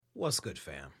What's good,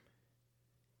 fam?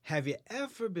 Have you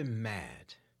ever been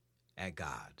mad at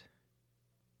God?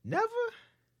 Never?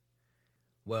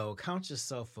 Well, count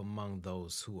yourself among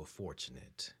those who are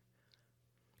fortunate.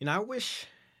 I wish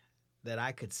that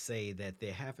I could say that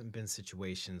there haven't been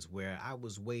situations where I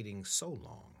was waiting so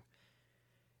long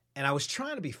and I was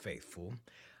trying to be faithful,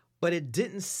 but it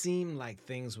didn't seem like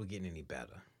things were getting any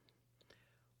better.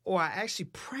 Or I actually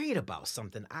prayed about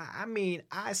something.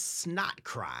 I snot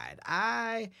cried.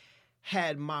 I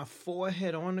had my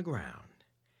forehead on the ground.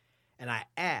 And I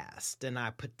asked, and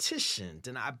I petitioned,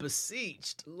 and I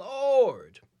beseeched,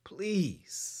 Lord,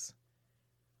 please.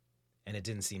 And it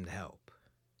didn't seem to help.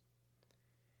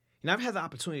 I've had the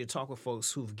opportunity to talk with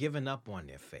folks who've given up on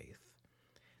their faith.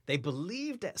 They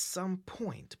believed at some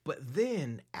point, but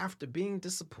then after being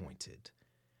disappointed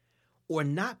or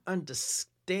not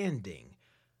understanding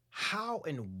how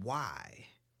and why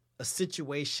a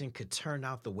situation could turn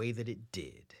out the way that it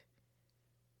did,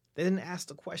 they then asked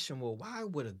the question, well, why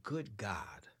would a good God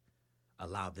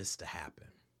allow this to happen?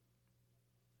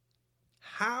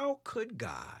 How could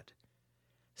God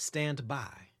stand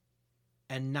by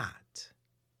and not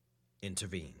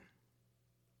intervene?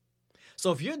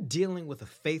 So if you're dealing with a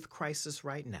faith crisis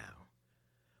right now,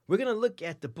 we're going to look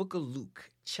at the book of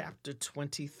Luke, chapter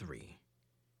 23,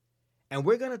 and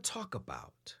we're going to talk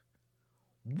about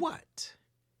what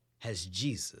has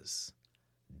Jesus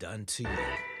done to you?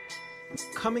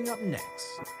 Coming up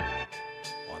next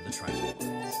on The Trifle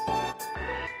Words.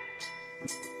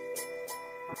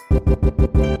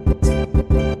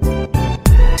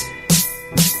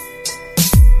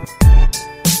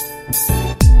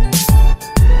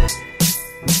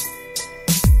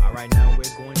 All right, now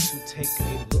we're going to take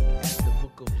a look at the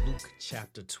book of Luke,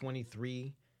 chapter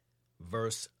 23,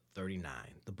 verse 39.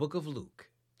 The book of Luke,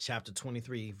 chapter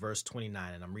 23, verse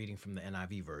 29, and I'm reading from the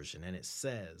NIV version, and it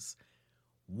says,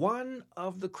 one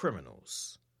of the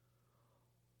criminals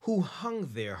who hung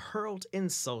there hurled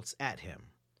insults at him.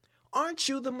 Aren't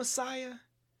you the Messiah?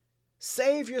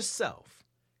 Save yourself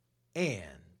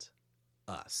and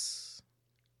us.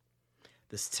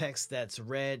 This text that's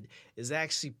read is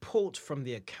actually pulled from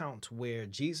the account where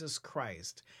Jesus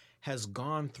Christ has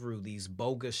gone through these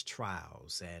bogus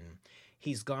trials, and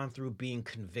he's gone through being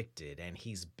convicted, and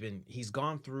he's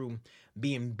gone through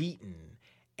being beaten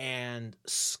and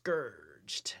scourged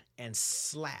and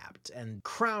slapped, and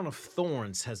crown of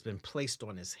thorns has been placed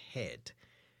on his head.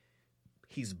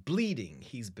 He's bleeding,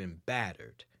 he's been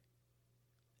battered,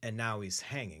 and now he's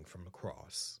hanging from the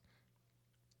cross.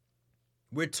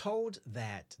 We're told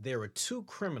that there are two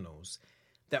criminals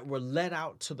that were led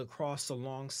out to the cross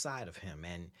alongside of him,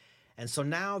 and so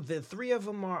now the three of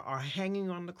them are hanging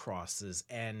on the crosses,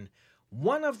 and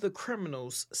one of the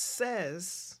criminals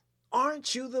says,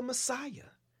 aren't you the Messiah?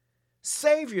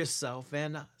 Save yourself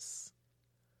and us.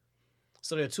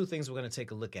 So there are two things we're going to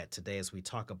take a look at today as we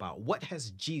talk about what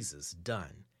has Jesus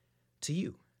done to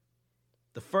you.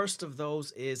 The first of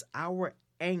those is our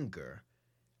anger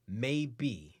may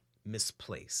be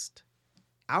misplaced.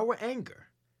 Our anger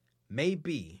may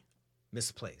be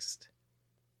misplaced.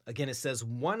 Again, it says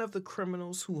one of the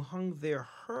criminals who hung there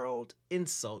hurled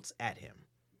insults at him.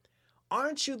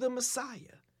 Aren't you the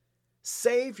Messiah?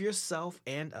 Save yourself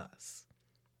and us.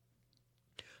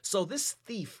 So this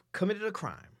thief committed a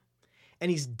crime,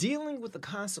 and he's dealing with the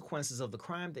consequences of the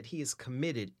crime that he has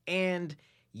committed, and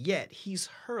yet he's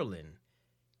hurling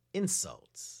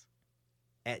insults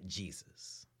at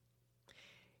Jesus.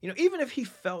 Even if he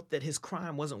felt that his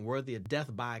crime wasn't worthy of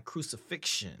death by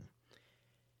crucifixion,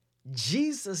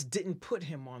 Jesus didn't put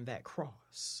him on that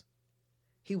cross.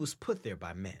 He was put there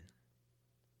by men.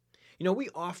 We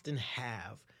often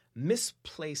have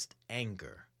misplaced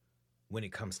anger when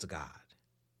it comes to God.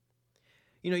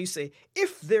 You say,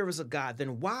 if there is a God,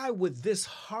 then why would this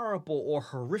horrible or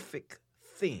horrific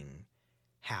thing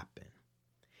happen?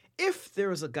 If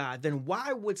there is a God, then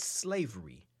why would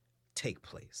slavery take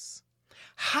place?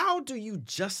 How do you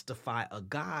justify a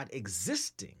God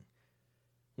existing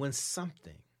when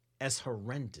something as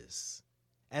horrendous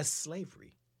as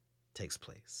slavery takes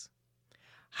place?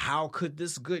 How could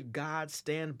this good God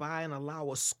stand by and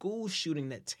allow a school shooting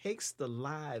that takes the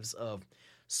lives of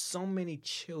so many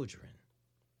children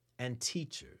and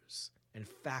teachers and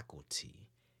faculty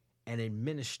and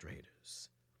administrators?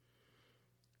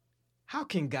 How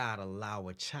can God allow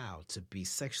a child to be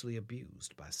sexually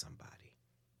abused by somebody?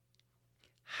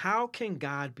 How can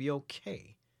God be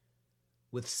okay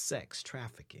with sex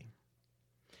trafficking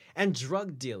and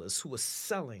drug dealers who are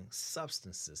selling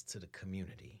substances to the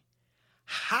community?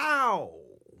 How?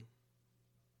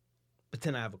 But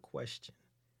then I have a question.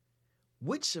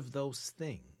 Which of those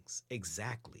things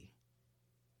exactly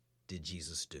did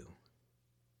Jesus do?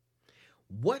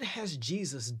 What has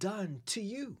Jesus done to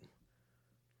you?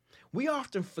 We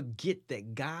often forget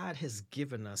that God has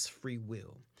given us free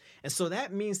will. And so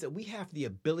that means that we have the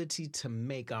ability to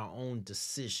make our own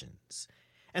decisions.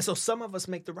 And so some of us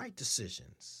make the right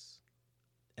decisions,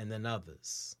 and then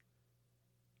others,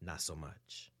 not so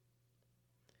much.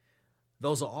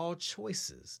 Those are all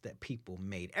choices that people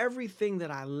made. Everything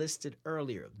that I listed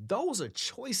earlier, those are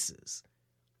choices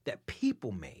that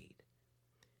people made.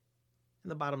 And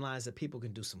the bottom line is that people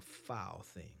can do some foul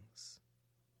things,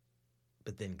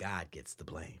 but then God gets the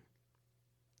blame.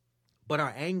 But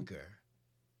our anger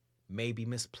may be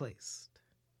misplaced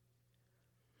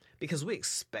because we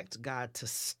expect God to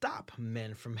stop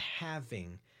men from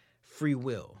having free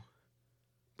will.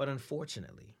 But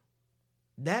unfortunately,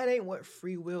 that ain't what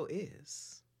free will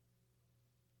is.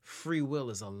 Free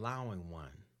will is allowing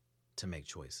one to make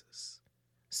choices.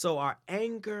 So our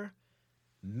anger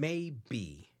may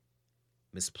be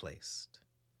misplaced.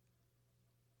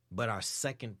 But our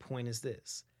second point is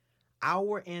this: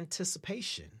 our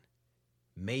anticipation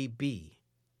may be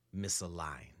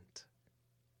misaligned.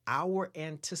 Our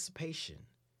anticipation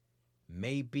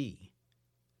may be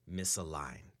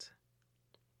misaligned.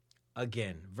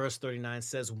 Again, verse 39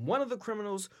 says, one of the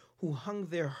criminals who hung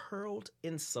there hurled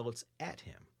insults at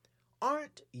him.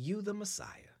 Aren't you the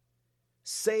Messiah?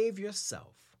 Save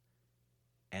yourself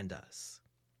and us.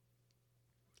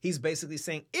 He's basically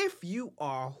saying, if you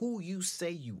are who you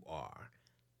say you are,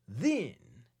 then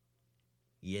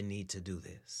you need to do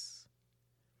this.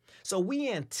 So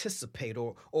we anticipate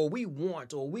or we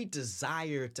want or we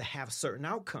desire to have certain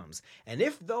outcomes. And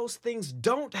if those things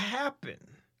don't happen,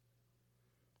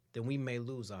 then we may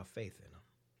lose our faith in him.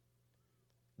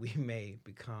 We may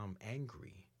become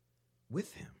angry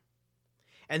with him.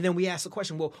 And then we ask the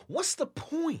question, well, what's the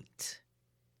point?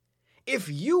 If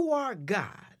you are God,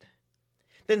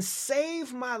 then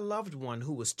save my loved one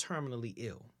who was terminally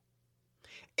ill.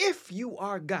 If you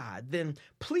are God, then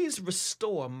please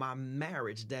restore my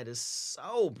marriage that is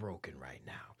so broken right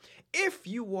now. If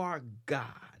you are God,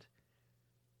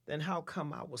 then how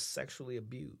come I was sexually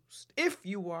abused? If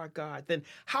you are God, then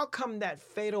how come that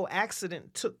fatal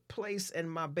accident took place and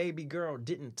my baby girl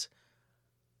didn't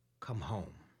come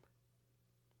home?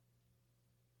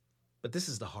 But this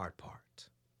is the hard part.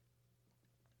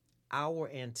 Our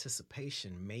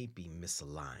anticipation may be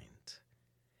misaligned,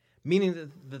 meaning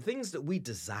that the things that we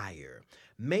desire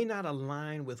may not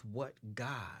align with what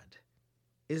God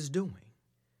is doing,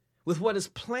 with what his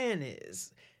plan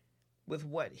is, with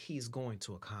what he's going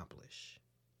to accomplish.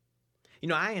 You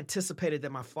know, I anticipated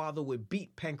that my father would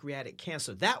beat pancreatic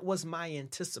cancer. That was my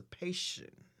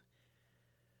anticipation.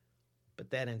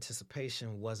 But that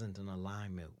anticipation wasn't in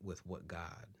alignment with what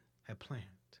God had planned.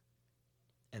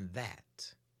 And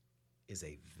that is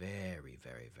a very,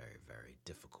 very, very, very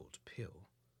difficult pill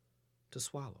to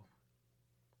swallow.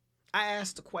 I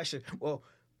asked the question, well,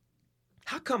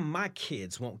 how come my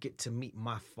kids won't get to meet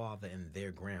my father and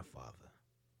their grandfather?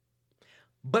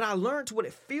 But I learned what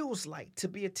it feels like to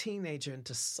be a teenager and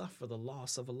to suffer the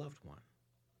loss of a loved one.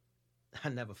 I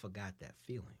never forgot that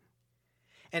feeling.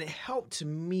 And it helped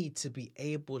me to be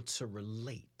able to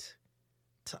relate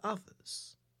to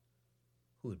others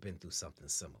who had been through something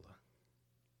similar.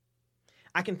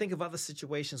 I can think of other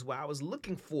situations where I was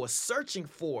looking for, searching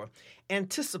for,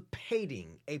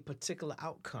 anticipating a particular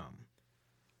outcome,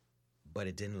 but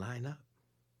it didn't line up.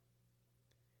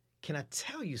 Can I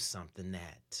tell you something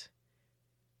that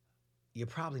you're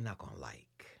probably not going to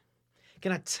like?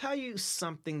 Can I tell you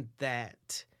something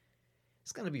that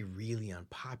is going to be really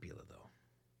unpopular, though?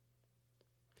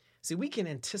 See, we can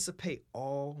anticipate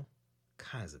all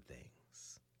kinds of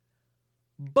things,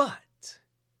 but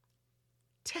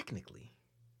technically,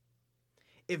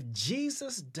 if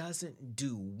Jesus doesn't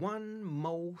do one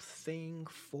more thing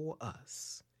for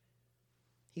us,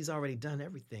 he's already done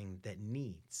everything that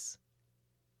needs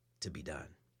to be done.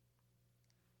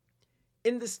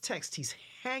 In this text, he's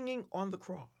hanging on the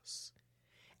cross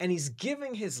and he's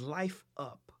giving his life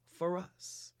up for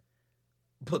us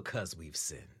because we've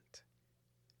sinned.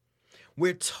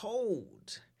 We're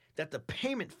told that the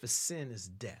payment for sin is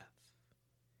death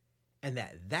and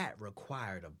that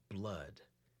required a blood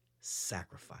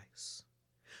sacrifice.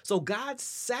 So God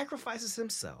sacrifices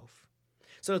himself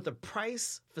so that the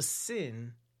price for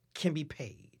sin can be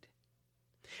paid.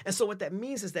 And so what that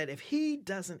means is that if he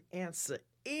doesn't answer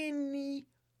any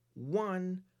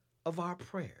one of our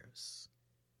prayers,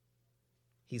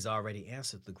 he's already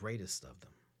answered the greatest of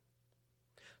them.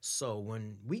 So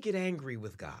when we get angry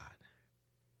with God,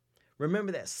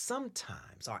 remember that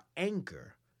sometimes our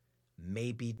anger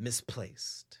may be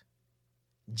misplaced.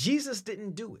 Jesus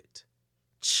didn't do it,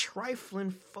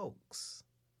 trifling folks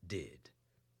did.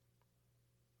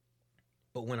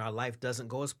 But when our life doesn't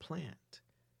go as planned,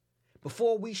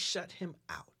 before we shut him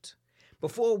out,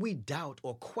 before we doubt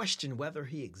or question whether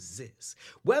he exists,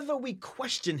 whether we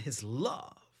question his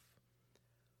love,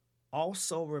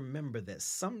 also remember that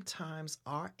sometimes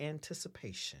our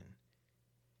anticipation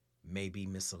may be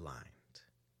misaligned.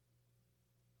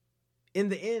 In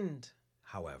the end,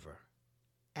 however,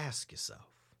 ask yourself,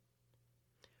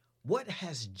 what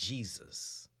has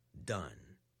Jesus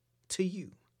done to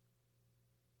you?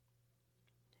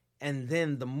 And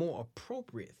then the more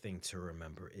appropriate thing to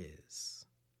remember is,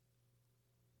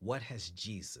 what has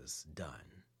Jesus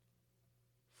done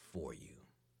for you?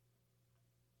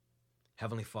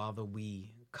 Heavenly Father,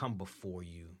 we come before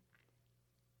you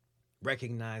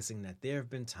recognizing that there have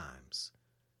been times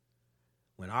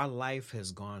when our life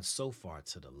has gone so far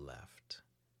to the left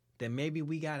that maybe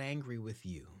we got angry with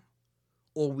you,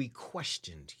 or we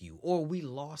questioned you, or we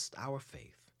lost our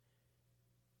faith.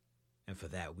 And for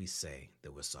that, we say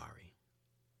that we're sorry.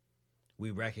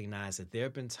 We recognize that there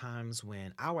have been times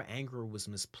when our anger was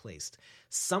misplaced.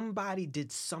 Somebody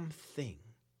did something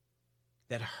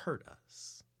that hurt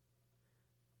us.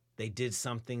 They did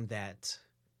something that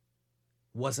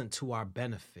wasn't to our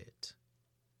benefit.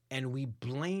 And we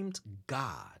blamed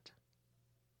God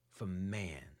for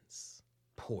man's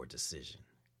poor decision.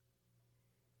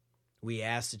 We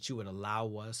ask that you would allow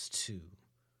us to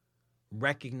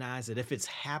recognize that if it's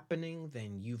happening,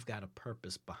 then you've got a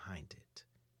purpose behind it.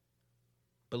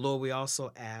 But Lord, we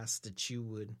also ask that you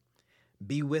would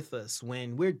be with us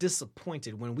when we're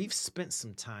disappointed, when we've spent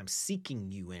some time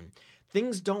seeking you and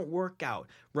things don't work out.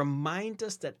 Remind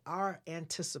us that our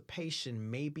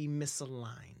anticipation may be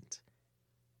misaligned,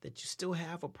 that you still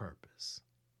have a purpose,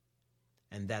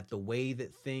 and that the way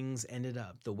that things ended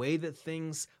up, the way that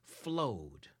things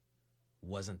flowed,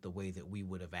 wasn't the way that we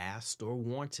would have asked or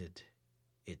wanted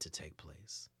it to take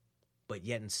place. But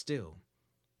yet and still,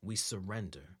 we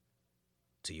surrender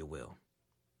to your will.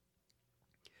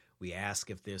 We ask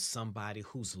if there's somebody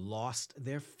who's lost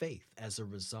their faith as a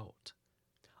result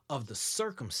of the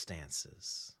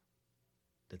circumstances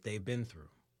that they've been through.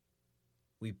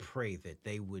 We pray that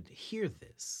they would hear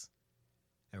this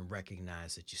and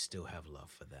recognize that you still have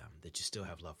love for them, that you still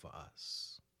have love for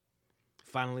us.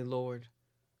 Finally, Lord,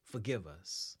 forgive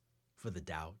us for the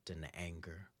doubt and the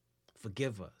anger.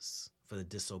 Forgive us for the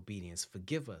disobedience.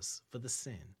 Forgive us for the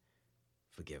sin.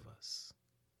 Forgive us.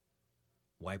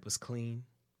 Wipe us clean.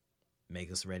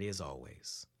 Make us ready as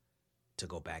always to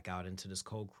go back out into this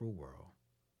cold, cruel world,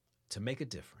 to make a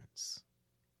difference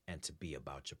and to be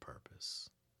about your purpose.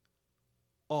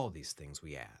 All these things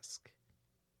we ask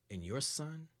in your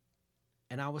Son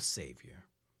and our Savior,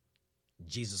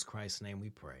 Jesus Christ's name we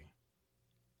pray.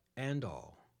 And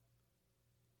all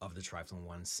of the trifling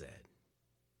ones said,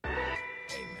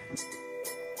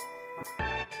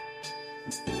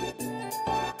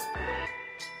 Amen.